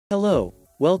Hello,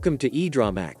 welcome to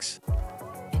EdrawMax.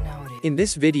 In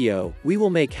this video, we will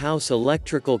make house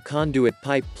electrical conduit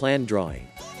pipe plan drawing.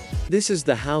 This is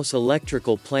the house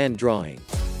electrical plan drawing.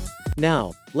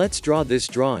 Now, let's draw this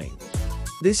drawing.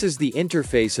 This is the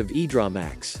interface of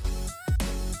EdrawMax.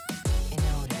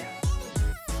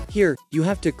 Here, you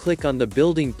have to click on the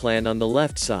building plan on the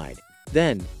left side.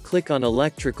 Then, click on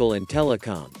Electrical and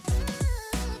Telecom.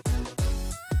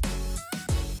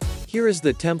 Here is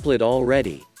the template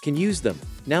already. Can use them.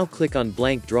 Now click on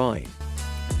blank drawing.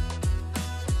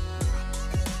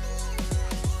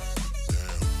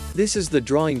 This is the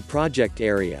drawing project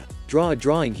area. Draw a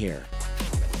drawing here.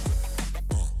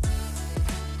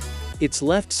 Its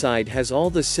left side has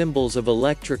all the symbols of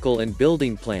electrical and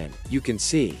building plan, you can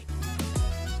see.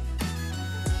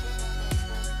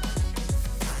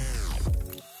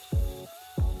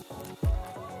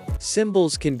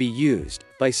 Symbols can be used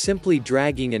by simply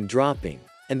dragging and dropping,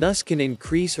 and thus can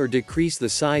increase or decrease the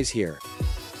size here.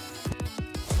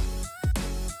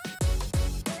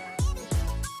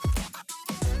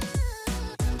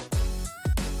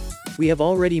 We have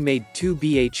already made 2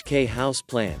 BHK house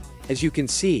plan. As you can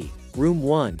see, room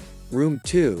 1, room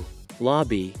 2,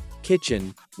 lobby,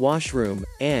 kitchen, washroom,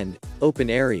 and open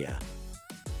area.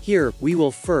 Here, we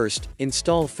will first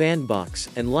install fan box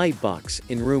and light box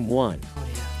in room 1.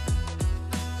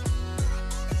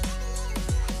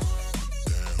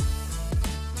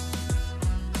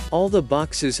 All the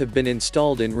boxes have been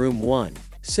installed in room 1,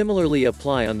 similarly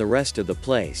apply on the rest of the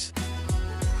place.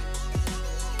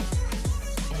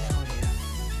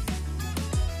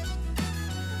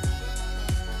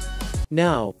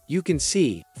 Now, you can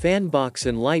see, fan box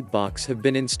and light box have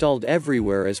been installed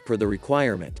everywhere as per the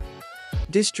requirement.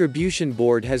 Distribution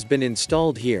board has been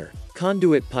installed here,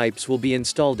 conduit pipes will be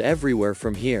installed everywhere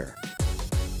from here.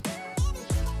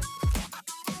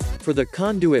 For the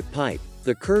conduit pipe,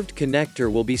 the curved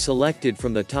connector will be selected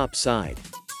from the top side.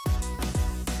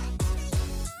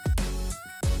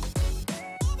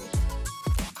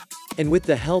 And with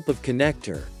the help of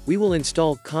connector, we will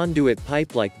install conduit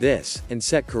pipe like this, and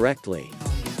set correctly.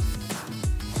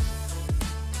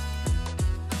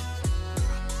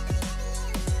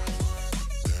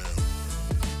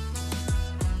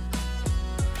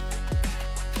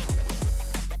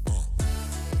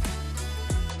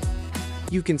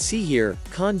 You can see here,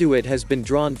 conduit has been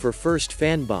drawn for first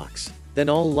fan box, then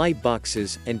all light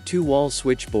boxes, and 2 wall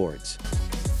switchboards.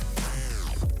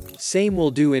 Same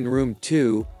will do in room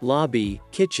 2, lobby,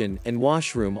 kitchen, and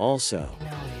washroom also.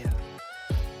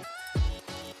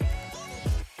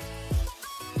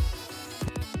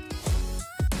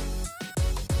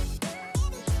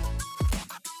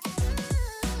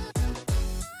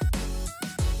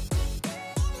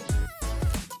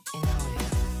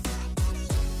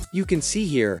 You can see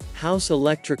here, house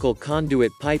electrical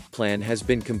conduit pipe plan has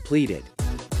been completed.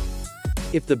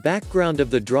 If the background of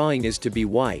the drawing is to be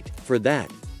white, for that,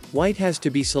 white has to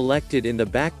be selected in the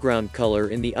background color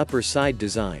in the upper side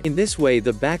design. In this way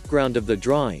the background of the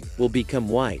drawing will become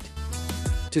white.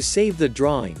 To save the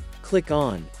drawing, click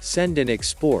on Send and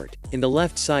Export in the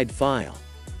left side file.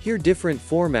 Here different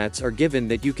formats are given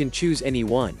that you can choose any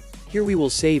one. Here we will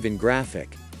save in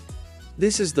graphic.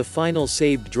 This is the final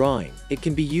saved drawing. It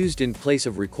can be used in place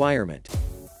of requirement.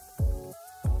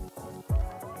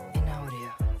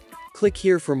 Click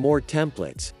here for more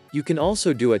templates. You can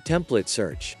also do a template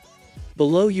search.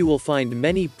 Below you will find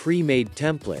many pre-made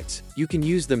templates. You can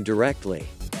use them directly.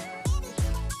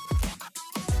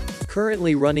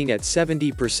 Currently running at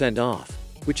 70% off,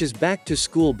 which is back to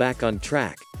school back on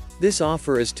track. This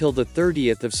offer is till the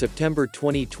 30th of September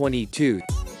 2022.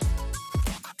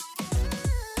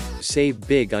 Save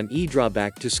big on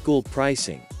Back to School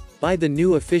pricing. Buy the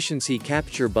new Efficiency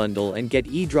Capture Bundle and get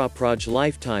EdrawProj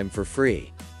Lifetime for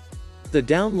free. The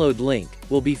download link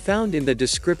will be found in the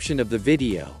description of the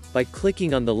video. By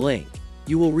clicking on the link,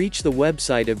 you will reach the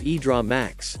website of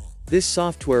EdrawMax. This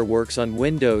software works on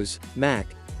Windows, Mac,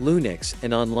 Linux,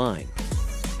 and online.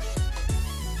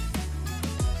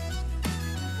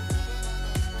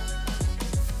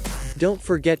 Don't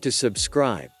forget to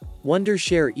subscribe.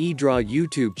 Wondershare Edraw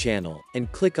YouTube channel,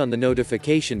 and click on the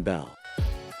notification bell.